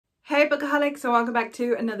Chocoholics, and welcome back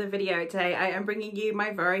to another video. Today I am bringing you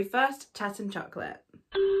my very first chat and chocolate.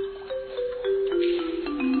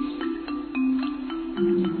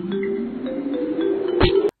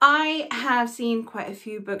 I have seen quite a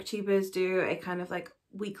few booktubers do a kind of like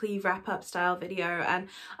weekly wrap-up style video, and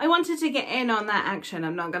I wanted to get in on that action.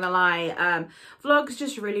 I'm not gonna lie, vlogs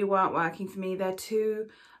just really weren't working for me.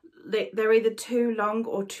 They're either too long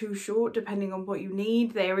or too short depending on what you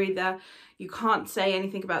need. They're either you can't say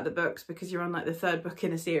anything about the books because you're on like the third book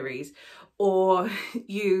in a series, or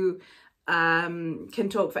you can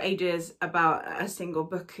talk for ages about a single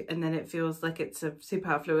book and then it feels like it's a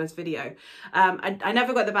superfluous video. I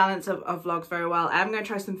never got the balance of vlogs very well. I'm going to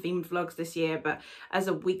try some themed vlogs this year, but as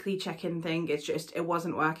a weekly check-in thing, it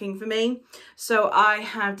wasn't working for me. So I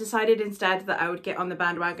have decided instead that I would get on the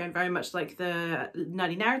bandwagon, very much like the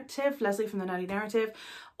Nerdy Narrative, Leslie from the Nerdy Narrative,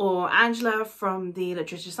 or Angela from the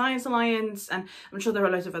Literature Science Alliance, and I'm sure there are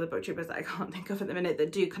loads of other booktubers that I can't think of at the minute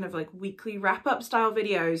that do kind of like weekly wrap-up style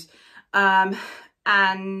videos. And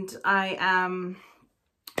I am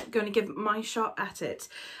going to give my shot at it.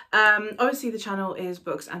 Obviously the channel is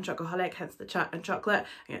Books and Chocoholic, hence the chat and chocolate.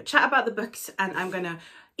 I'm going to chat about the books and I'm going to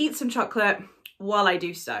eat some chocolate while I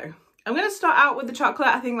do so. I'm going to start out with the chocolate.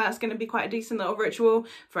 I think that's going to be quite a decent little ritual.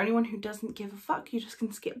 For anyone who doesn't give a fuck, you just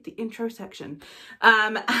can skip the intro section.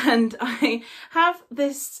 And I have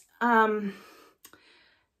this,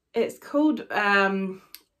 it's called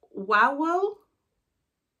Wawel.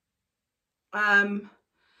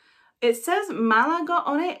 It says Malaga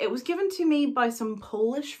on it. It was given to me by some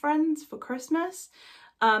Polish friends for Christmas.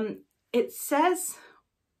 It says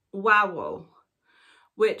Wawel,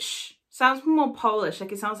 which sounds more Polish,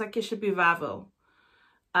 like it sounds like it should be Wawel,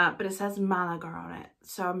 but it says Malaga on it,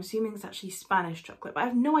 so I'm assuming it's actually Spanish chocolate, but I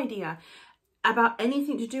have no idea about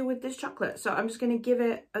anything to do with this chocolate, so I'm just going to give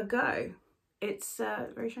it a go. It's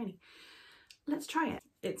very shiny. Let's try it.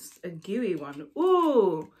 It's a gooey one.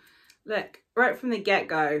 Ooh, look, right from the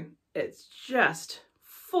get-go, it's just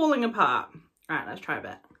falling apart. All right, let's try a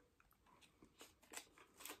bit.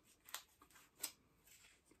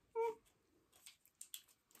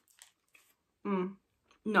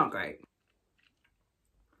 Not great.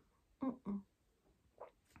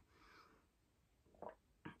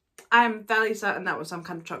 I'm fairly certain that was some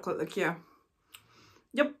kind of chocolate liqueur.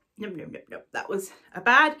 Yep. That was a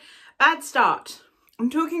bad start. I'm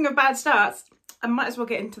talking of bad starts. I might as well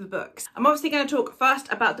get into the books. I'm obviously going to talk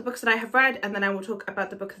first about the books that I have read, and then I will talk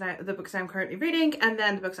about the books I'm currently reading, and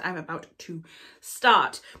then the books that I'm about to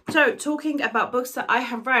start. So, talking about books that I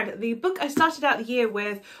have read, the book I started out the year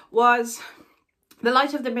with was The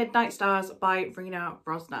Light of the Midnight Stars by Rina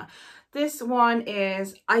Rosner. This one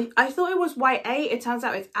is, I thought it was YA, it turns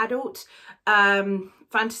out it's adult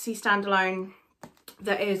fantasy standalone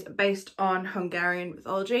that is based on Hungarian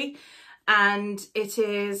mythology, and it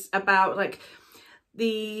is about like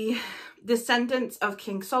the descendants of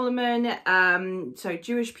King Solomon, so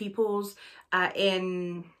Jewish peoples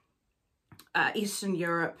in Eastern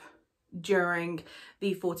Europe during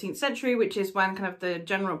the 14th century, which is when kind of the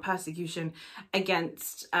general persecution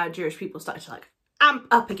against Jewish people started to like amp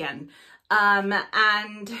up again.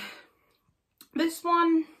 And this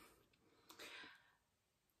one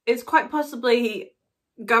is quite possibly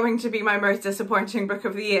going to be my most disappointing book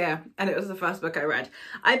of the year, and it was the first book I read.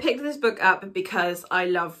 I picked this book up because I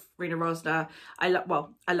love Rina Rosner. I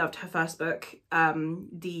loved her first book,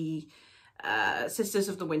 The Sisters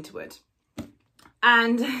of the Winterwood.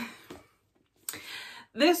 And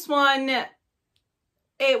this one,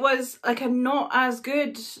 it was like a not as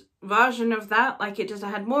good version of that. Like it just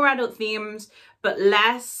had more adult themes, but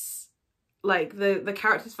less, like the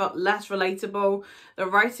characters felt less relatable. The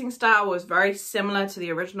writing style was very similar to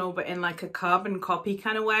the original, but in like a carbon copy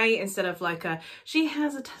kind of way, instead of like she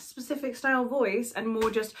has a specific style voice, and more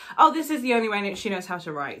just, oh, this is the only way she knows how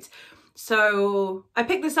to write. So I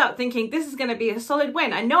picked this up thinking this is going to be a solid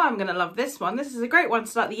win. I know I'm going to love this one. This is a great one to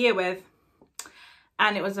start the year with.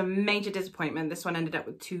 And it was a major disappointment. This one ended up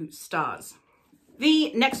with 2 stars.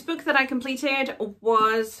 The next book that I completed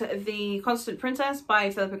was The Constant Princess by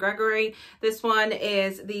Philippa Gregory. This one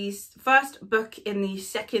is the first book in the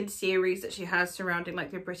second series that she has surrounding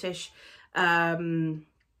like the British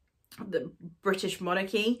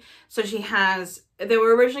monarchy. So she has, there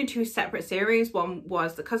were originally 2 separate series. One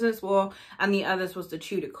was The Cousins' War and the others was The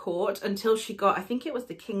Tudor Court, until she got, I think it was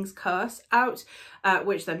The King's Curse out,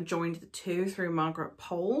 which then joined the 2 through Margaret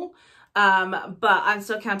Pole. But I'm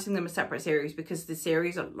still counting them as separate series because the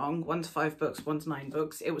series are long. One's 5 books, one's 9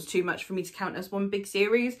 books. It was too much for me to count as one big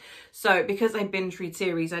series. So because I binge read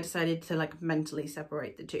series, I decided to like mentally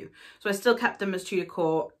separate the 2. So I still kept them as Tudor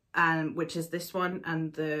Court which is this one,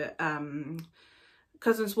 and the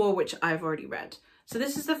Cousins War, which I've already read. So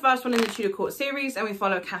this is the first one in the Tudor Court series, and we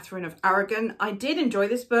follow Catherine of Aragon. I did enjoy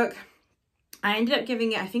this book. I ended up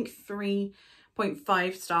giving it, I think,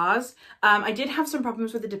 3.5 stars. I did have some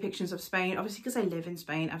problems with the depictions of Spain, obviously because I live in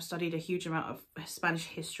Spain. I've studied a huge amount of Spanish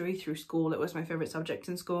history through school. It was my favorite subject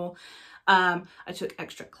in school. I took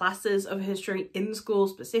extra classes of history in school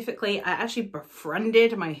specifically. I actually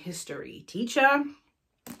befriended my history teacher.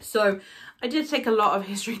 So I did take a lot of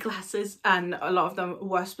history classes, and a lot of them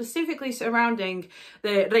were specifically surrounding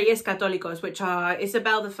the Reyes Católicos, which are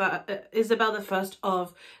Isabel I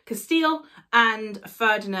of Castile and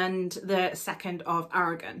Ferdinand II of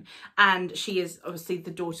Aragon. And she is obviously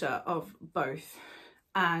the daughter of both.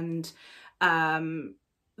 And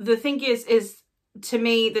the thing is to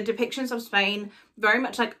me, the depictions of Spain very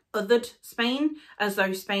much like othered Spain, as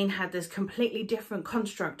though Spain had this completely different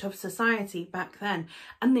construct of society back then.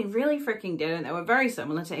 And they really freaking didn't. They were very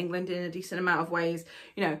similar to England in a decent amount of ways.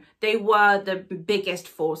 You know, they were the biggest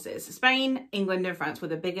forces. Spain, England and France were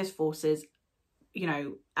the biggest forces, you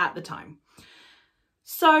know, at the time.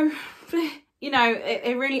 So, you know,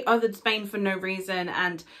 it really othered Spain for no reason.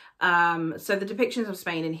 And so the depictions of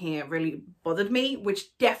Spain in here really bothered me,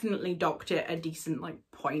 which definitely docked it a decent like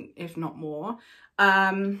point, if not more.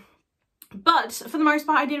 But for the most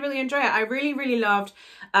part, I did really enjoy it. I really loved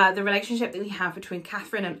the relationship that we have between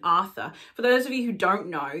Catherine and Arthur. For those of you who don't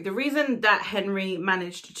know, the reason that Henry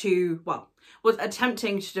managed to, well, was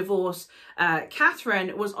attempting to divorce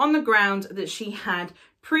Catherine was on the ground that she had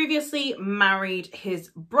previously married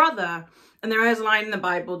his brother. And there is a line in the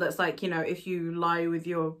Bible that's like, you know, if you lie with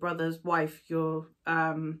your brother's wife, you're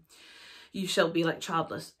you shall be like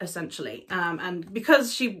childless, essentially. And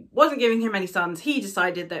because she wasn't giving him any sons, he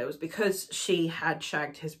decided that it was because she had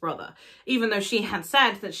shagged his brother, even though she had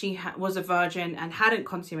said that she was a virgin and hadn't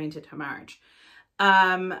consummated her marriage.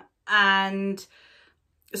 And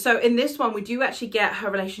so in this one, we do actually get her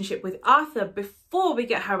relationship with Arthur before we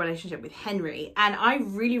get her relationship with Henry. And I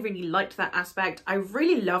really liked that aspect. I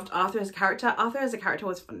really loved Arthur as a character. Arthur as a character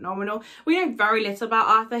was phenomenal. We know very little about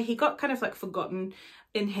Arthur. He got kind of like forgotten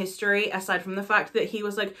in history, aside from the fact that he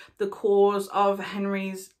was like the cause of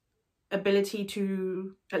Henry's ability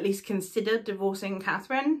to at least consider divorcing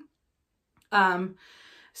Catherine.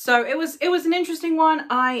 So it was an interesting one.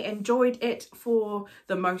 I enjoyed it for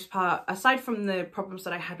the most part, aside from the problems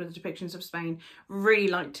that I had with the depictions of Spain. Really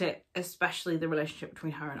liked it, especially the relationship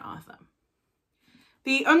between her and Arthur.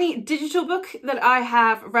 The only digital book that I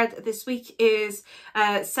have read this week is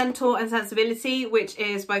Centaur and Sensibility, which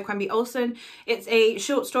is by Quenby Olson. It's a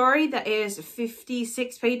short story that is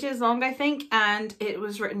 56 pages long, I think, and it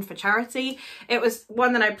was written for charity. It was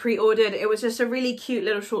one that I pre-ordered. It was just a really cute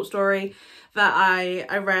little short story that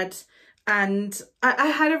I read, and I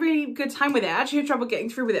had a really good time with it. I actually had trouble getting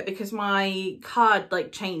through with it because my card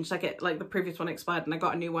like changed, like the previous one expired and I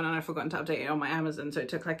got a new one and I'd forgotten to update it on my Amazon, so it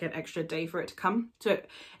took like an extra day for it to come. So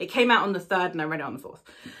it came out on the 3rd and I read it on the 4th.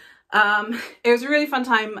 It was a really fun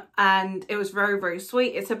time and it was very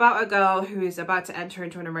sweet. It's about a girl who is about to enter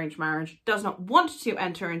into an arranged marriage, does not want to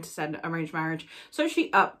enter into said arranged marriage, so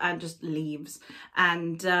she up and just leaves.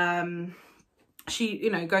 And she, you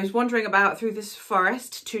know, goes wandering about through this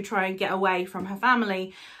forest to try and get away from her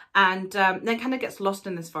family, and then kind of gets lost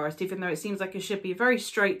in this forest, even though it seems like it should be a very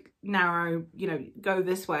straight, narrow, you know, go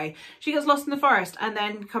this way. She gets lost in the forest and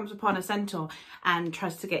then comes upon a centaur and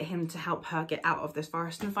tries to get him to help her get out of this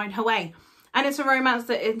forest and find her way. And it's a romance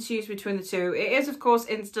that ensues between the two. It is, of course,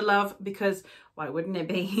 insta-love, because why wouldn't it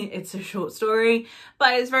be? It's a short story,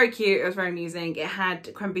 but it's very cute. It was very amusing. It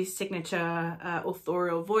had Quenby's signature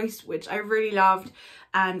authorial voice, which I really loved.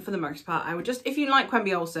 And for the most part, I would just, if you like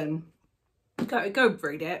Quenby Olson, go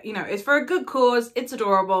read it. You know, it's for a good cause. It's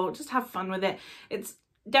adorable. Just have fun with it. It's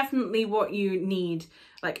definitely what you need.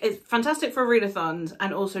 Like, it's fantastic for readathons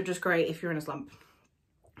and also just great if you're in a slump.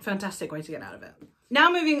 Fantastic way to get out of it. Now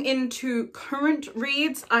moving into current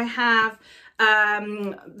reads, I have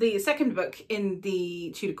the second book in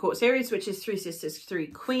the Tudor Court series, which is Three Sisters, Three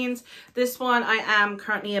Queens. This one I am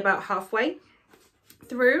currently about halfway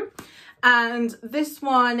through, and this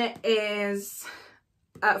one is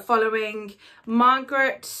following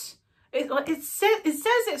Margaret. It says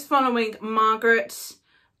it's following Margaret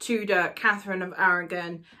Tudor, Catherine of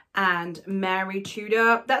Aragon, and Mary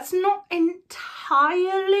Tudor. That's not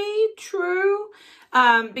entirely true,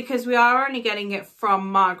 because we are only getting it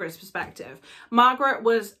from Margaret's perspective. Margaret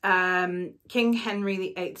was King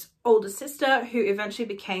Henry VIII's older sister, who eventually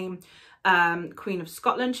became Queen of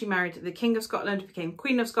Scotland. She married the King of Scotland, became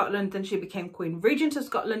Queen of Scotland, then she became Queen Regent of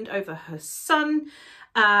Scotland over her son.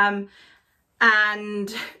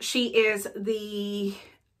 and she is the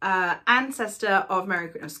ancestor of Mary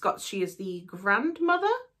Queen of Scots. She is the grandmother,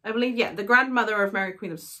 I believe, yeah, the grandmother of Mary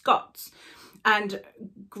Queen of Scots and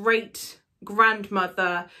great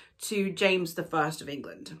grandmother to James I of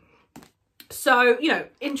England. So, you know,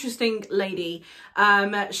 interesting lady.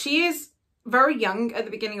 She is very young at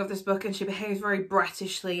the beginning of this book, and she behaves very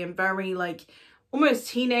bratishly and very like almost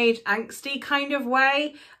teenage angsty kind of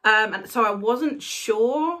way. And so I wasn't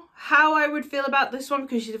sure how I would feel about this one,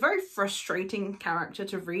 because she's a very frustrating character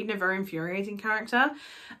to read and a very infuriating character.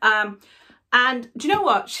 And do you know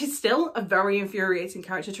what? She's still a very infuriating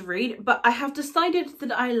character to read, but I have decided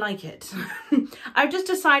that I like it. I've just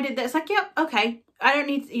decided that it's like, yep, okay, I don't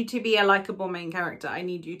need you to be a likable main character. I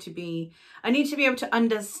need you to be, I need to be able to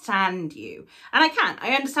understand you. And I can.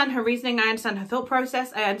 I understand her reasoning. I understand her thought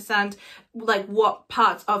process. I understand like what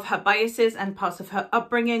parts of her biases and parts of her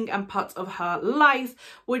upbringing and parts of her life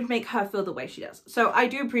would make her feel the way she does. So I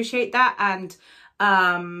do appreciate that. And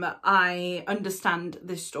I understand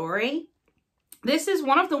this story. This is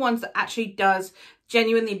one of the ones that actually does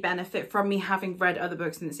genuinely benefit from me having read other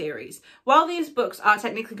books in the series. While these books are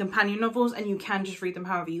technically companion novels and you can just read them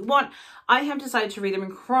however you want, I have decided to read them in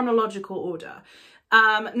chronological order.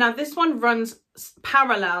 Now this one runs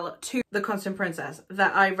parallel to The Constant Princess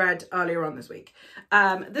that I read earlier on this week.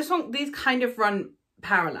 These kind of run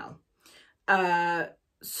parallel.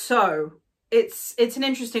 So it's an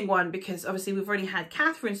interesting one because obviously we've already had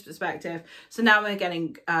Catherine's perspective, so now we're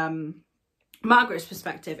getting Margaret's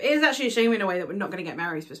perspective. It is actually a shame in a way that we're not going to get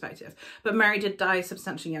Mary's perspective, but Mary did die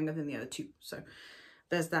substantially younger than the other two, so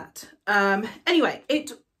there's that. Anyway,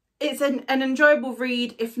 it's an enjoyable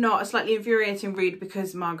read, if not a slightly infuriating read,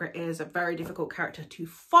 because Margaret is a very difficult character to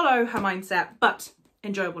follow her mindset, but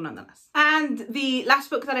enjoyable nonetheless. And the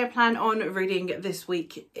last book that I plan on reading this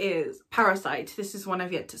week is Parasite. This is one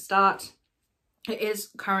I've yet to start. It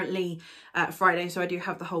is currently Friday, so I do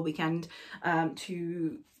have the whole weekend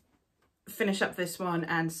to finish up this one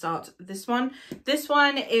and start this one. This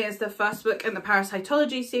one is the first book in the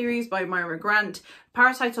Parasitology series by Myra Grant.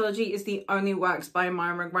 Parasitology is the only works by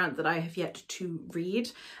Myra Grant that I have yet to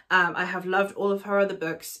read. I have loved all of her other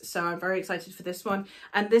books, so I'm very excited for this one.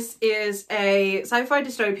 And this is a sci-fi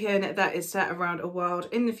dystopian that is set around a world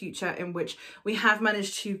in the future in which we have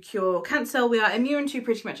managed to cure cancer. We are immune to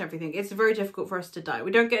pretty much everything. It's very difficult for us to die.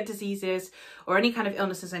 We don't get diseases or any kind of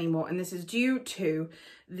illnesses anymore, and this is due to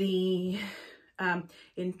the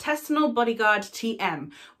intestinal bodyguard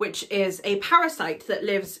TM, which is a parasite that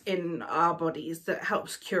lives in our bodies that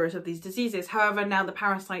helps cure us of these diseases. However, now the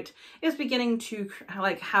parasite is beginning to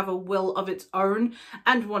like have a will of its own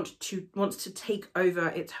and wants to take over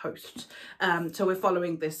its host. So we're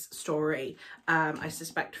following this story, I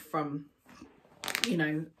suspect from, you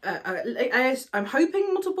know, I'm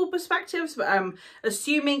hoping multiple perspectives, but I'm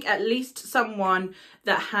assuming at least someone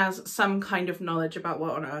that has some kind of knowledge about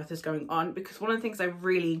what on earth is going on, because one of the things I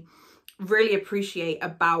really appreciate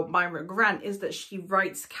about Myra Grant is that she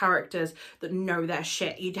writes characters that know their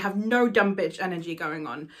shit. You'd have no dumb bitch energy going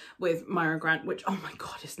on with Myra Grant, which, oh my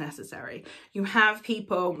god, is necessary. You have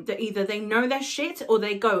people that either they know their shit or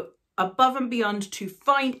they go above and beyond to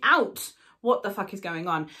find out what the fuck is going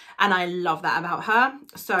on, and I love that about her.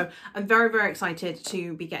 So I'm very excited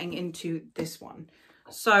to be getting into this one.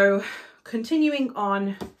 So continuing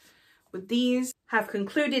on with these, have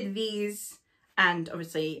concluded these, and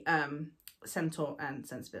obviously Centaur and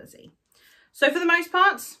Sensibility. So for the most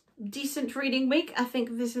part, decent reading week. I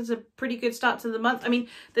think this is a pretty good start to the month. I mean,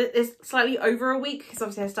 it's slightly over a week because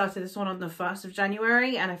obviously I started this one on the 1st of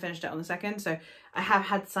January and I finished it on the 2nd, so I have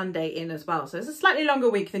had Sunday in as well, so it's a slightly longer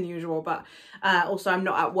week than usual, but also I'm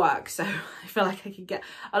not at work, so I feel like I could get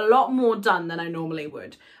a lot more done than I normally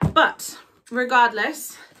would. But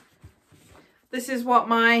regardless, this is what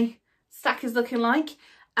my stack is looking like,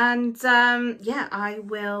 and yeah, I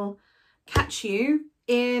will catch you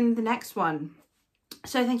in the next one.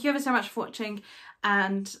 So thank you ever so much for watching,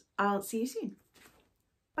 and I'll see you soon.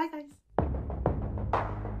 Bye guys.